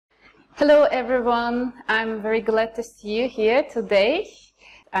Hello everyone, I'm very glad to see you here today.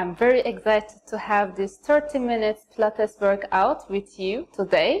 I'm very excited to have this 30 minutes Pilates workout with you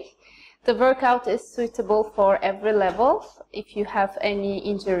today. The workout is suitable for every level. If you have any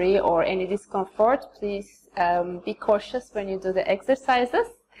injury or any discomfort, please be cautious when you do the exercises.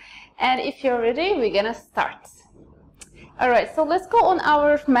 And if you're ready, we're gonna start. Alright, so let's go on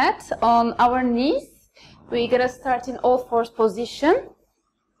our mat, on our knees. We're gonna start in all fours position.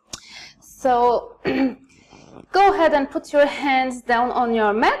 So go ahead and put your hands down on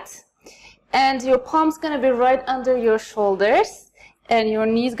your mat, and your palm's gonna be right under your shoulders and your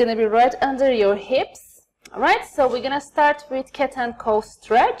knees gonna be right under your hips. Alright, so we're gonna start with cat and cow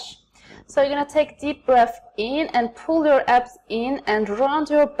stretch. So you're gonna take deep breath in and pull your abs in and round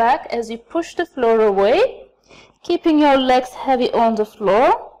your back as you push the floor away, keeping your legs heavy on the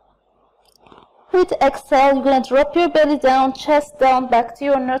floor. With exhale, you're going to drop your belly down, chest down, back to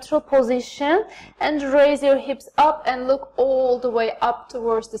your neutral position, and raise your hips up and look all the way up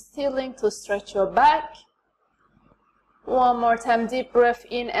towards the ceiling to stretch your back. One more time, deep breath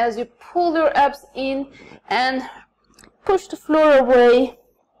in as you pull your abs in and push the floor away.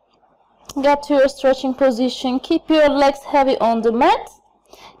 Get to your stretching position. Keep your legs heavy on the mat.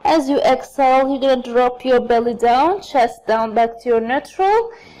 As you exhale, you're going to drop your belly down, chest down, back to your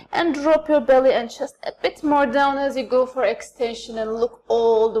neutral, and drop your belly and chest a bit more down as you go for extension and look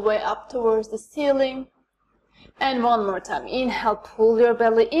all the way up towards the ceiling. And one more time, inhale, pull your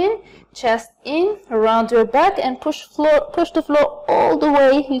belly in, chest in, round your back and push the floor all the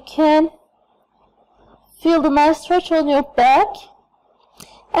way you can. Feel the nice stretch on your back.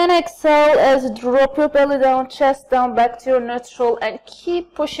 And exhale as you drop your belly down, chest down, back to your neutral, and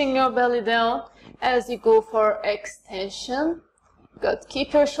keep pushing your belly down as you go for extension. Good.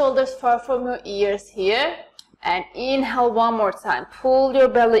 Keep your shoulders far from your ears here. And inhale one more time. Pull your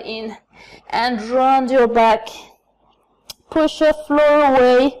belly in and round your back. Push your floor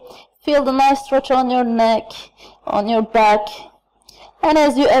away. Feel the nice stretch on your neck, on your back. And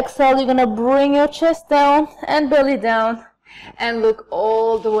as you exhale, you're going to bring your chest down and belly down and look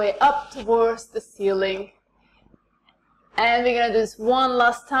all the way up towards the ceiling. And we're going to do this one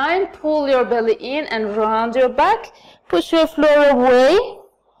last time. Pull your belly in and round your back. Push your floor away.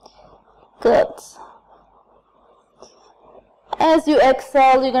 Good. As you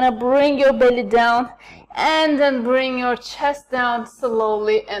exhale, you're going to bring your belly down and then bring your chest down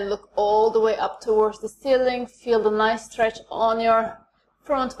slowly and look all the way up towards the ceiling. Feel the nice stretch on your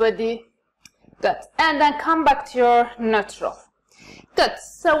front body. Good. And then come back to your neutral. Good.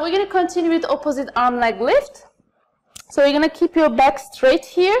 So we're going to continue with opposite arm leg lift. So you're going to keep your back straight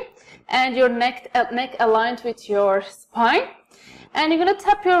here and your neck aligned with your spine. And you're going to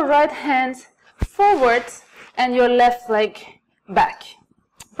tap your right hand forward and your left leg back.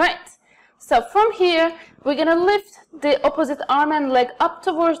 Right. So from here, we're going to lift the opposite arm and leg up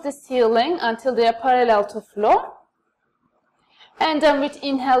towards the ceiling until they are parallel to floor. And then with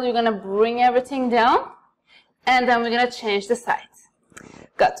inhale, you're going to bring everything down. And then we're going to change the side.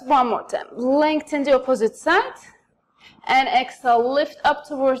 Good. One more time. Lengthen the opposite side. And exhale, lift up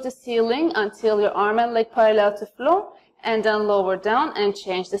towards the ceiling until your arm and leg parallel to floor. And then lower down and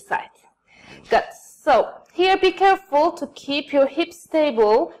change the side. Good. So here be careful to keep your hips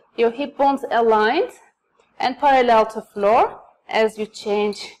stable, your hip bones aligned and parallel to floor as you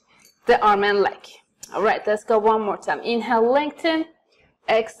change the arm and leg. Alright, let's go one more time. Inhale, lengthen.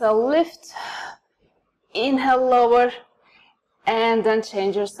 Exhale, lift. Inhale, lower. And then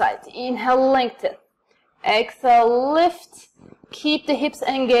change your side. Inhale, lengthen. Exhale, lift. Keep the hips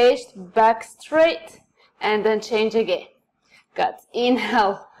engaged, back straight. And then change again. Good.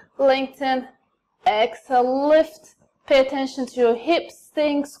 Inhale, lengthen. Exhale, lift. Pay attention to your hips,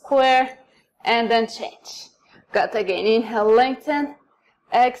 staying square. And then change. Good. Again, inhale, lengthen.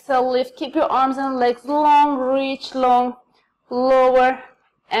 Exhale, lift. Keep your arms and legs long, reach long, lower,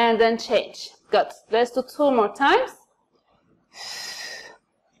 and then change. Good. Let's do two more times.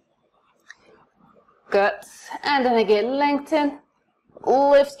 Good. And then again, lengthen,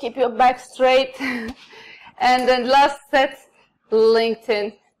 lift, keep your back straight. And then last set,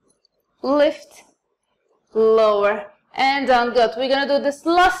 lengthen, lift, lower, and down. Good. We're going to do this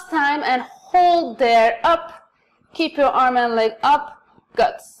last time and hold there, up. Keep your arm and leg up.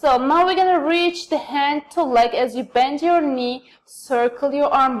 Good. So now we're going to reach the hand to leg as you bend your knee, circle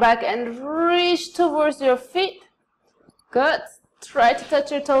your arm back and reach towards your feet. Good. Try to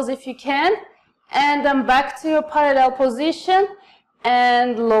touch your toes if you can. And then back to your parallel position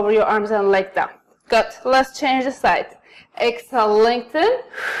and lower your arms and leg down. Good. Let's change the side. Exhale, lengthen.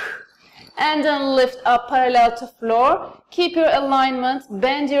 And then lift up parallel to floor. Keep your alignment,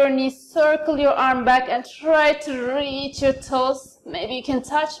 bend your knees, circle your arm back and try to reach your toes. Maybe you can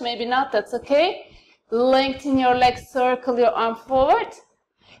touch, maybe not, that's okay. Lengthen your legs, circle your arm forward.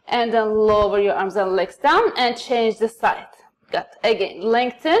 And then lower your arms and legs down and change the side. Good. Again,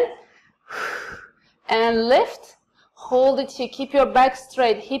 lengthen and lift. Hold it here. Keep your back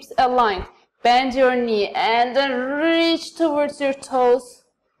straight, hips aligned. Bend your knee and then reach towards your toes.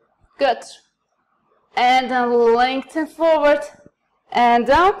 Good. And then lengthen forward and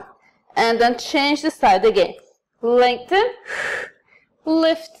down. And then change the side again. Lengthen,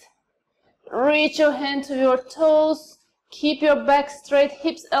 lift, reach your hand to your toes. Keep your back straight,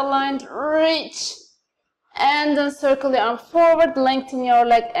 hips aligned, reach. And then circle your arm forward, lengthen your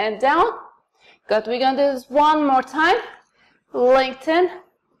leg and down. Good, we're going to do this one more time. Lengthen,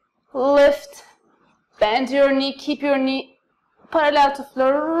 lift, bend your knee, keep your knee parallel to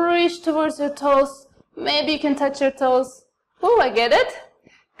floor, reach towards your toes. Maybe you can touch your toes. Oh, I get it.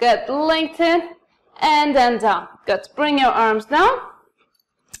 Good, lengthen, and then down. Good, bring your arms down.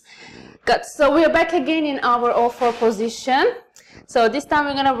 Good, so we're back again in our all-four position. So this time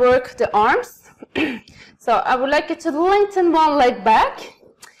we're gonna work the arms. So I would like you to lengthen one leg back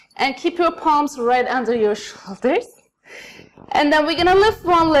and keep your palms right under your shoulders. And then we're gonna lift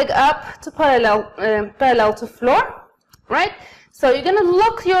one leg up to parallel to floor, right? So you're gonna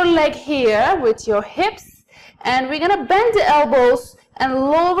lock your leg here with your hips, and we're gonna bend the elbows and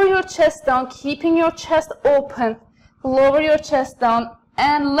lower your chest down, keeping your chest open. Lower your chest down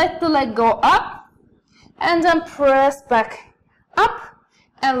and let the leg go up, and then press back up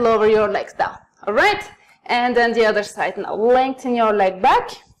and lower your legs down. All right? And then the other side now. Lengthen your leg back.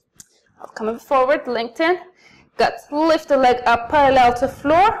 I'll come forward, lengthen. Good. Lift the leg up parallel to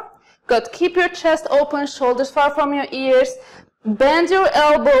floor. Good. Keep your chest open, shoulders far from your ears. Bend your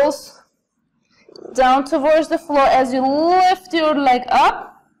elbows down towards the floor as you lift your leg up.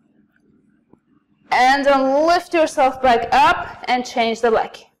 And then lift yourself back up and change the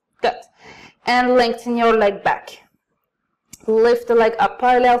leg. Good. And lengthen your leg back. Lift the leg up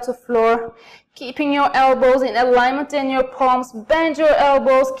parallel to floor. Keeping your elbows in alignment and your palms. Bend your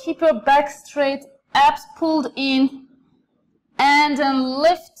elbows. Keep your back straight. Abs pulled in. And then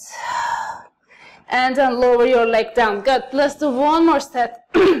lift. And then lower your leg down. Good. Let's do one more set.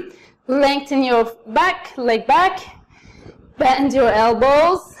 Lengthen your back, leg back. Bend your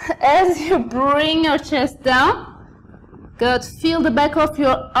elbows as you bring your chest down. Good. Feel the back of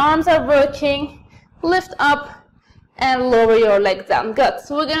your arms are working. Lift up and lower your leg down. Good.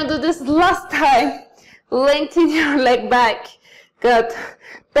 So we're going to do this last time. Lengthen your leg back. Good.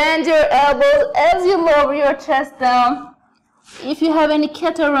 Bend your elbows as you lower your chest down. If you have any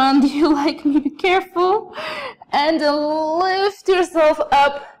cat around you like me, be careful. And then lift yourself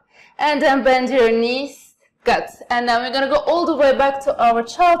up and then bend your knees. Good. And now we're going to go all the way back to our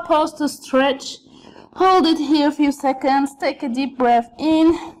child pose to stretch. Hold it here a few seconds. Take a deep breath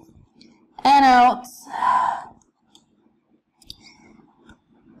in and out.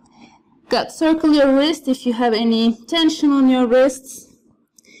 Good. Circle your wrist if you have any tension on your wrists.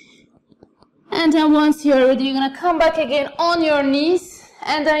 And then once you're ready, you're going to come back again on your knees.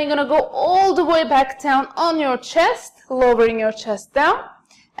 And then you're going to go all the way back down on your chest, lowering your chest down.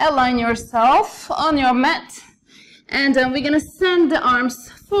 Align yourself on your mat, and then we're going to send the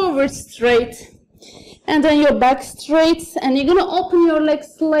arms forward straight, and then your back straight, and you're going to open your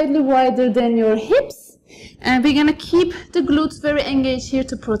legs slightly wider than your hips, and we're going to keep the glutes very engaged here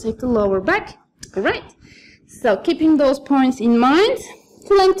to protect the lower back. All right, so keeping those points in mind,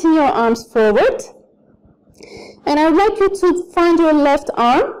 lengthen your arms forward, and I'd like you to find your left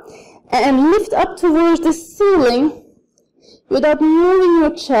arm and lift up towards the ceiling without moving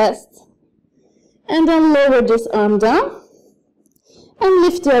your chest, and then lower this arm down and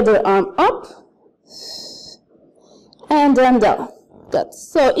lift the other arm up and then down. Good.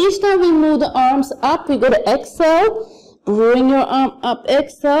 So each time we move the arms up, we go to exhale, bring your arm up,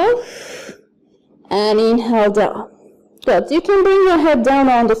 exhale, and inhale down. Good. You can bring your head down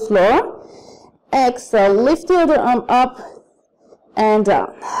on the floor, exhale, lift the other arm up and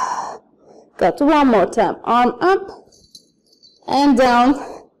down. Good. One more time, arm up and down.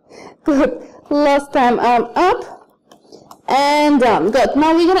 Good. Last time, arm up and down. Good.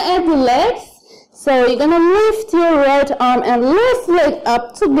 Now we're going to add the legs. So you're going to lift your right arm and left leg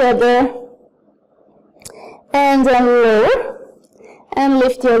up together. And then lower. And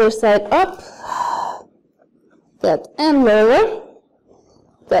lift the other side up. Good. And lower.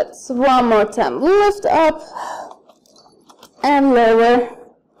 Good. So one more time. Lift up and lower.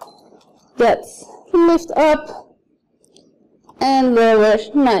 Good. Lift up and lower.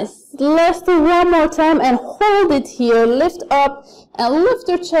 Nice. Let's do one more time and hold it here. Lift up and lift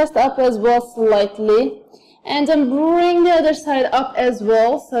your chest up as well slightly. And then bring the other side up as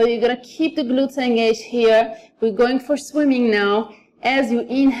well. So you're going to keep the glutes engaged here. We're going for swimming now. As you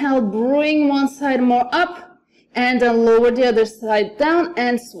inhale, bring one side more up. And then lower the other side down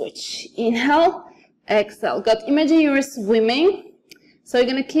and switch. Inhale, exhale. Good. Imagine you're swimming. So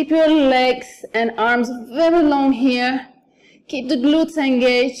you're going to keep your legs and arms very long here. Keep the glutes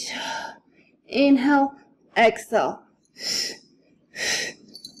engaged. Inhale, exhale.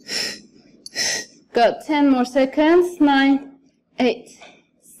 Good. 10 more seconds. 9, 8,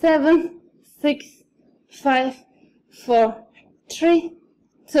 7, 6, 5, 4, 3,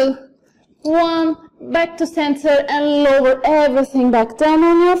 2, 1. Back to center and lower everything back down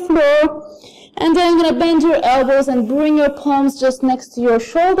on your floor. And then you're going to bend your elbows and bring your palms just next to your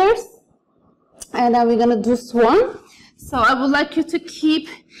shoulders. And then we're going to do swan. So I would like you to keep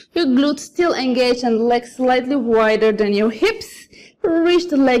your glutes still engaged and legs slightly wider than your hips. Reach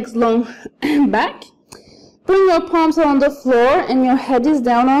the legs long back. Bring your palms on the floor and your head is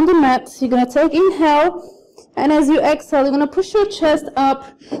down on the mat. You're going to take inhale. And as you exhale, you're going to push your chest up,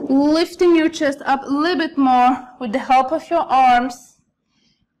 lifting your chest up a little bit more with the help of your arms.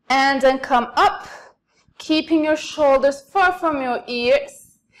 And then come up, keeping your shoulders far from your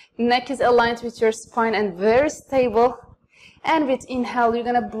ears. Neck is aligned with your spine and very stable. And with inhale, you're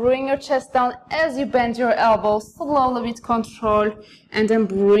going to bring your chest down as you bend your elbows slowly with control. And then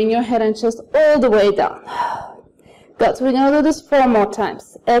bring your head and chest all the way down. Good. We're going to do this 4 more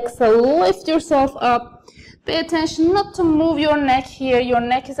times. Exhale, lift yourself up. Pay attention not to move your neck here. Your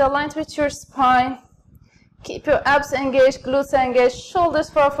neck is aligned with your spine. Keep your abs engaged, glutes engaged,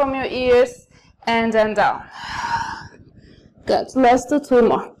 shoulders far from your ears. And then down. Good. Let's do 2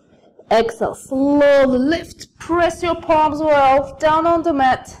 more. Exhale, slowly lift. Press your palms well down on the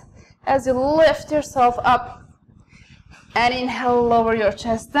mat as you lift yourself up. And inhale, lower your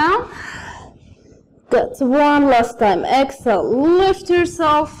chest down. Good. One last time. Exhale, lift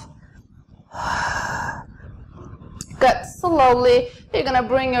yourself. Good. Slowly, you're going to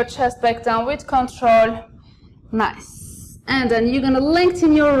bring your chest back down with control. Nice. And then you're going to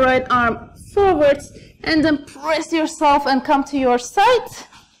lengthen your right arm forwards and then press yourself and come to your side.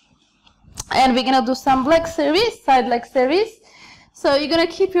 And we're going to do some leg series, side leg series. So you're going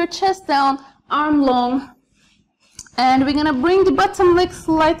to keep your chest down, arm long. And we're going to bring the bottom leg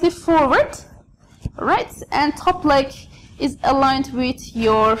slightly forward. Right? And top leg is aligned with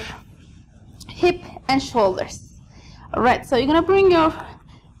your hip and shoulders. Alright, so you're going to bring your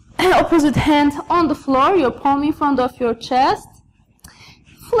opposite hand on the floor, your palm in front of your chest.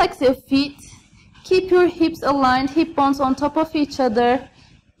 Flex your feet. Keep your hips aligned, hip bones on top of each other.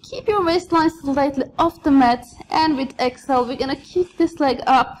 Keep your waistline slightly off the mat. And with exhale, we're going to kick this leg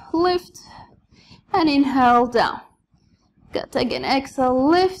up, lift, and inhale down. Good. Again, exhale,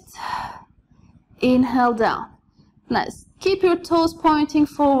 lift, inhale down. Nice. Keep your toes pointing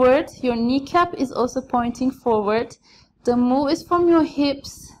forward. Your kneecap is also pointing forward. The move is from your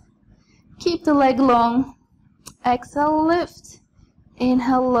hips. Keep the leg long. Exhale, lift.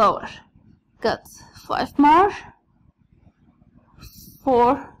 Inhale, lower. Good. 5 more.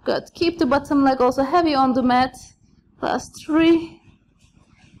 4. Good. Keep the bottom leg also heavy on the mat. Last 3.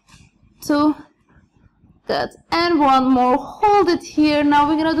 2. Good. And 1 more. Hold it here. Now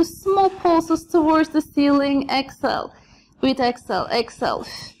we're going to do small pulses towards the ceiling. Exhale. With exhale, exhale.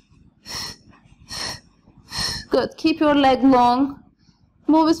 Good. Keep your leg long.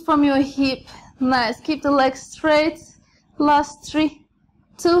 Move it from your hip. Nice. Keep the leg straight. Last 3,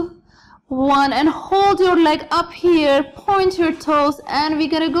 2, 1. And hold your leg up here. Point your toes. And we're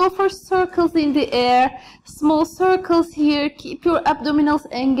going to go for circles in the air. Small circles here. Keep your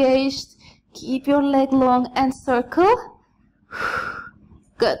abdominals engaged. Keep your leg long and circle.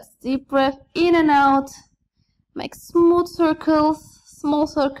 Good. Deep breath in and out. Make smooth circles, small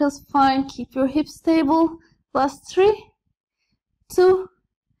circles, fine. Keep your hips stable. Last 3, 2,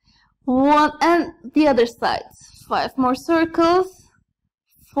 1, and the other side. 5 more circles.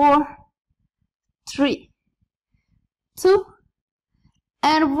 4, 3, 2,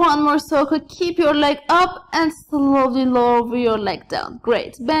 and 1 more circle. Keep your leg up and slowly lower your leg down.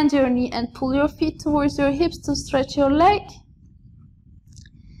 Great. Bend your knee and pull your feet towards your hips to stretch your leg.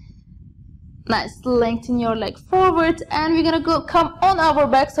 Nice. Lengthen your leg forward and we're going to come on our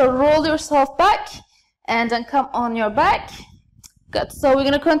back. So roll yourself back and then come on your back. Good. So we're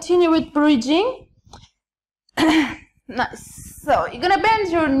going to continue with bridging. Nice. So you're going to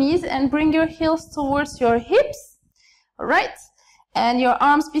bend your knees and bring your heels towards your hips. All right. And your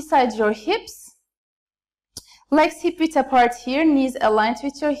arms beside your hips. Legs hip-width apart here, knees aligned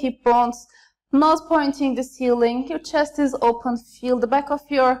with your hip bones, nose pointing the ceiling, your chest is open, feel the back of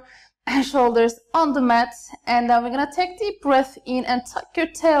your shoulders on the mat, and then we're gonna take deep breath in and tuck your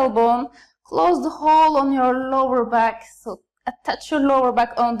tailbone, close the hole on your lower back, so attach your lower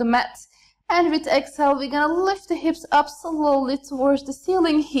back on the mat, and with exhale we're gonna lift the hips up slowly towards the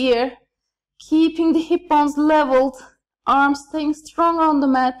ceiling here, keeping the hip bones leveled, arms staying strong on the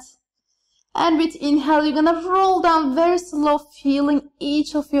mat. And with inhale, you're gonna roll down very slow, feeling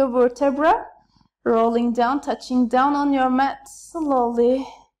each of your vertebrae. Rolling down, touching down on your mat slowly.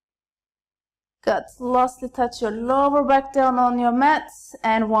 Good. Lastly, touch your lower back down on your mat.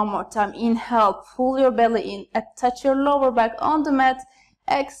 And one more time. Inhale, pull your belly in and touch your lower back on the mat.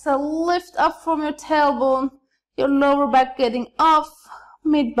 Exhale, lift up from your tailbone. Your lower back getting off,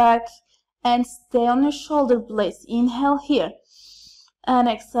 mid-back. And stay on your shoulder blades. Inhale here. And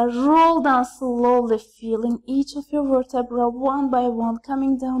exhale, roll down slowly, feeling each of your vertebrae one by one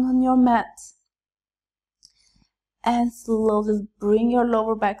coming down on your mat. And slowly bring your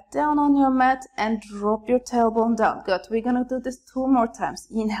lower back down on your mat and drop your tailbone down. Good. We're going to do this 2 more times.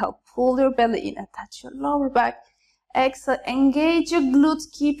 Inhale, pull your belly in and touch your lower back. Exhale, engage your glutes,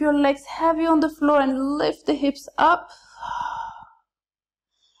 keep your legs heavy on the floor and lift the hips up.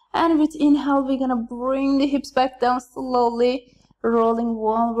 And with inhale, we're going to bring the hips back down slowly. Rolling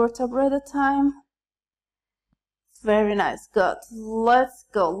one vertebra at a time. Very nice. Good. Let's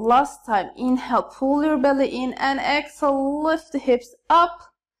go. Last time. Inhale, pull your belly in and exhale, lift the hips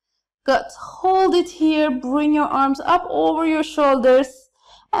up. Good. Hold it here. Bring your arms up over your shoulders.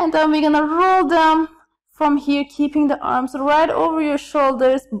 And then we're going to roll down from here, keeping the arms right over your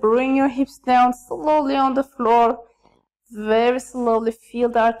shoulders. Bring your hips down slowly on the floor. Very slowly feel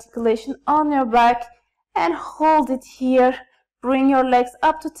the articulation on your back and hold it here. Bring your legs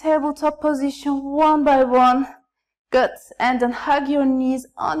up to tabletop position one by one. Good. And then hug your knees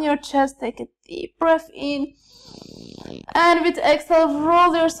on your chest. Take a deep breath in. And with exhale,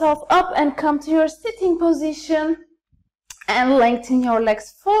 roll yourself up and come to your sitting position. And lengthen your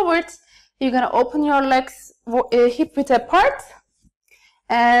legs forward. You're going to open your legs hip width apart.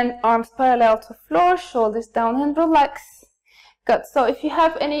 And arms parallel to floor, shoulders down and relax. Good. So if you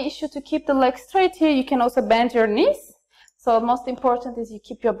have any issue to keep the legs straight here, you can also bend your knees. So most important is you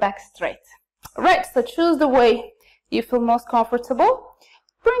keep your back straight. Right, so choose the way you feel most comfortable.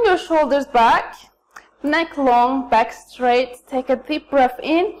 Bring your shoulders back, neck long, back straight. Take a deep breath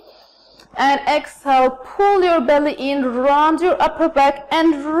in and exhale. Pull your belly in, round your upper back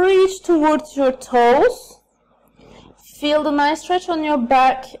and reach towards your toes. Feel the nice stretch on your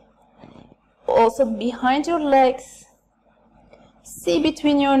back, also behind your legs. See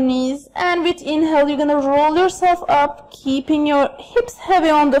between your knees, and with inhale you're going to roll yourself up, keeping your hips heavy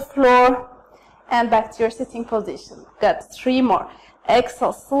on the floor and back to your sitting position. Good. 3 more.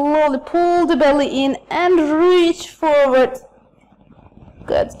 Exhale, slowly pull the belly in and reach forward.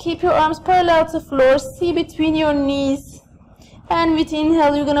 Good. Keep your arms parallel to the floor, see between your knees, and with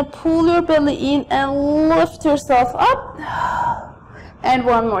inhale you're going to pull your belly in and lift yourself up. And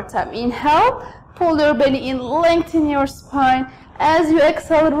one more time. Inhale, pull your belly in, lengthen your spine. As you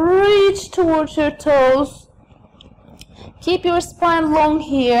exhale, reach towards your toes. Keep your spine long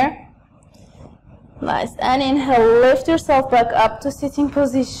here. Nice. And inhale, lift yourself back up to sitting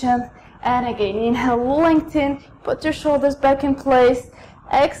position. And again, inhale, lengthen. Put your shoulders back in place.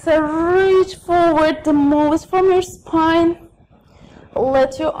 Exhale, reach forward. The move is from your spine.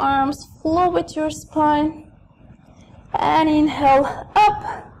 Let your arms flow with your spine. And inhale,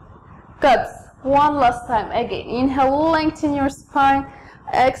 up. Good. One last time. Again, inhale, lengthen your spine.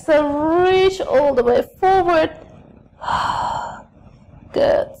 Exhale, reach all the way forward.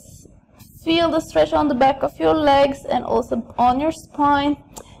 Good. Feel the stretch on the back of your legs and also on your spine.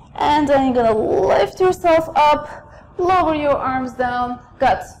 And then you're going to lift yourself up. Lower your arms down.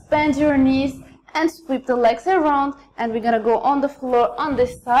 Good. Bend your knees and sweep the legs around. And we're going to go on the floor on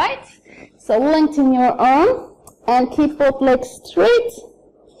this side. So lengthen your arm and keep both legs straight.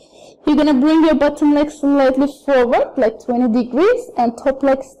 You're going to bring your bottom leg slightly forward, like 20 degrees, and top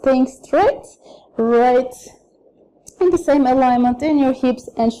leg staying straight, right in the same alignment in your hips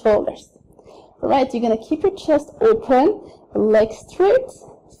and shoulders. Right, you're going to keep your chest open, legs straight,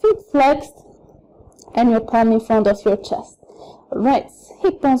 feet flexed, and your palm in front of your chest. Right,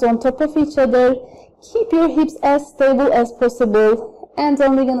 hip bones on top of each other. Keep your hips as stable as possible. And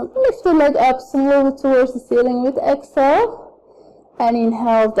then we're going to lift the leg up slowly towards the ceiling with exhale, and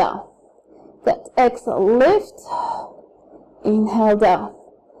inhale down. Good. Exhale, lift. Inhale down.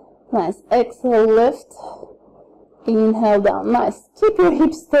 Nice. Exhale, lift. Inhale down. Nice. Keep your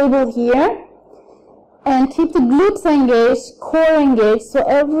hips stable here. And keep the glutes engaged, core engaged, so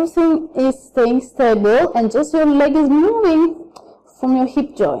everything is staying stable and just your leg is moving from your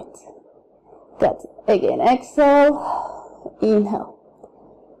hip joint. Good. Again, exhale, inhale,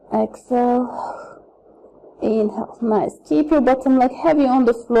 exhale, inhale. Nice. Keep your bottom leg heavy on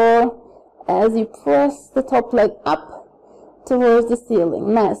the floor as you press the top leg up towards the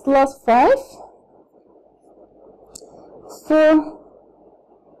ceiling. Nice. Last 5, 4,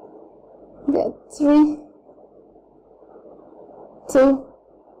 good, 3, 2,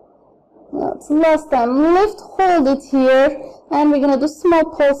 that's last time. Lift, hold it here, and we're gonna do small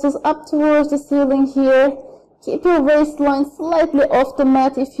pulses up towards the ceiling here. Keep your waistline slightly off the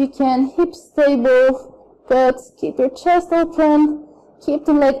mat if you can. Hips stable. Good. Keep your chest open. Keep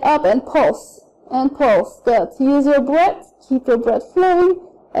the leg up and pulse. And pulse. Good. Use your breath. Keep your breath flowing.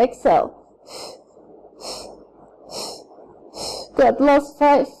 Exhale. Good. Last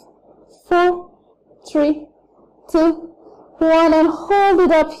 5, 4, 3, 2, 1, and hold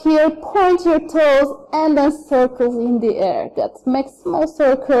it up here. Point your toes and then circles in the air. Good. Make small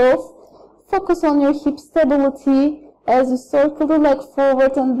circles. Focus on your hip stability as you circle the leg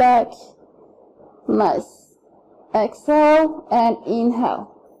forward and back. Nice. Exhale and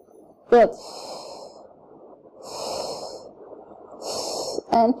inhale. Good.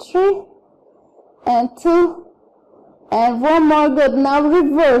 And 3, and 2, and 1 more. Good. Now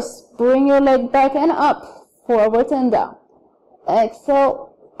reverse. Bring your leg back and up, forward and down.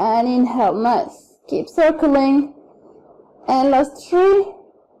 Exhale and inhale. Nice. Keep circling. And last 3,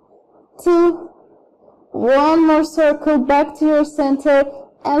 2, 1 more circle back to your center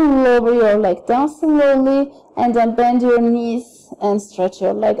and lower your leg down slowly and then bend your knees and stretch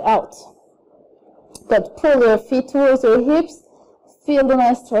your leg out. Good. Pull your feet towards your hips. Feel the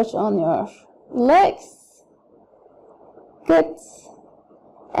nice stretch on your legs. Good.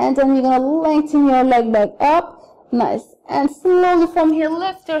 And then you're going to lengthen your leg back up. Nice. And slowly from here,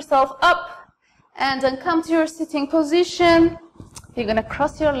 lift yourself up and then come to your sitting position. You're going to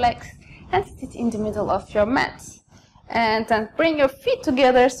cross your legs and sit in the middle of your mat. And then bring your feet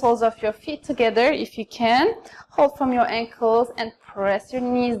together, soles of your feet together if you can. Hold from your ankles and press your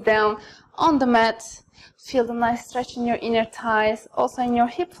knees down on the mat. Feel the nice stretch in your inner thighs, also in your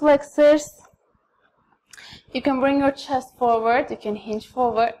hip flexors. You can bring your chest forward, you can hinge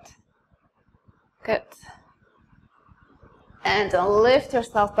forward. Good. And then lift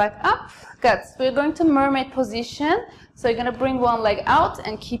yourself back up. Good. So we're going to mermaid position. So you're going to bring one leg out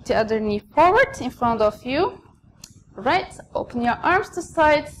and keep the other knee forward in front of you. Right. Open your arms to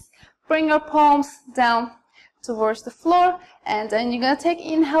sides. Bring your palms down towards the floor. And then you're going to take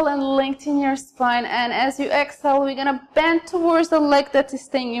inhale and lengthen your spine. And as you exhale, we're going to bend towards the leg that is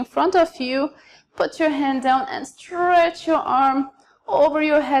staying in front of you. Put your hand down and stretch your arm over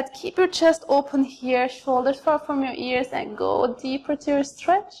your head. Keep your chest open here. Shoulders far from your ears and go deeper to your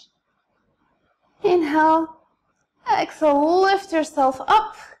stretch. Inhale. Exhale, lift yourself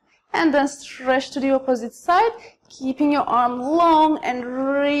up and then stretch to the opposite side, keeping your arm long and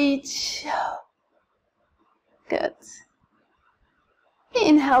reach. Good.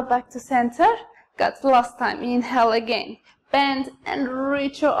 Inhale back to center. Good. Last time. Inhale again. Bend and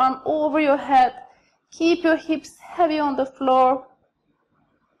reach your arm over your head. Keep your hips heavy on the floor.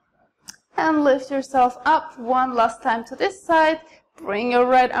 And lift yourself up. One last time to this side. Bring your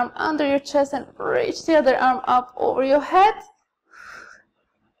right arm under your chest and reach the other arm up over your head.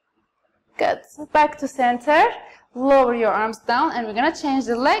 Good. Back to center. Lower your arms down and we're going to change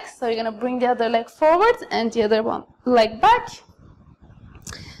the legs. So you're going to bring the other leg forward and the other one leg back.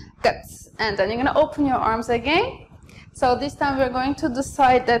 Good. And then you're going to open your arms again. So this time we're going to the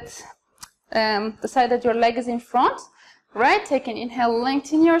side that your leg is in front. Right. Take an inhale,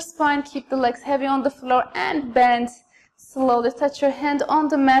 lengthen your spine, keep the legs heavy on the floor and bend. Slowly touch your hand on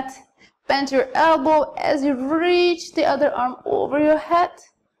the mat. Bend your elbow as you reach the other arm over your head.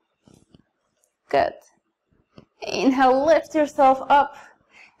 Good. Inhale, lift yourself up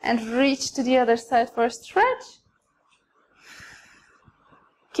and reach to the other side for a stretch.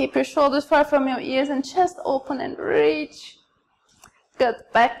 Keep your shoulders far from your ears and chest open and reach. Good.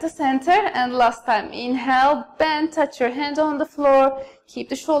 Back to center and last time. Inhale, bend, touch your hand on the floor. Keep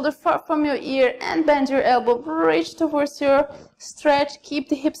the shoulder far from your ear and bend your elbow. Reach towards your stretch. Keep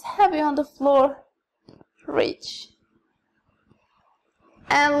the hips heavy on the floor. Reach.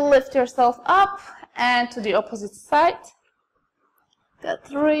 And lift yourself up and to the opposite side. Good.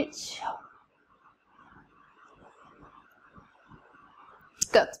 Reach.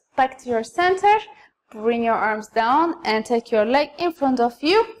 Good. Back to your center. Bring your arms down and take your leg in front of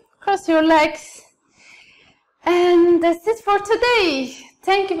you. Cross your legs. And that's it for today.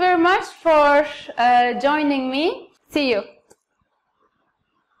 Thank you very much for joining me. See you.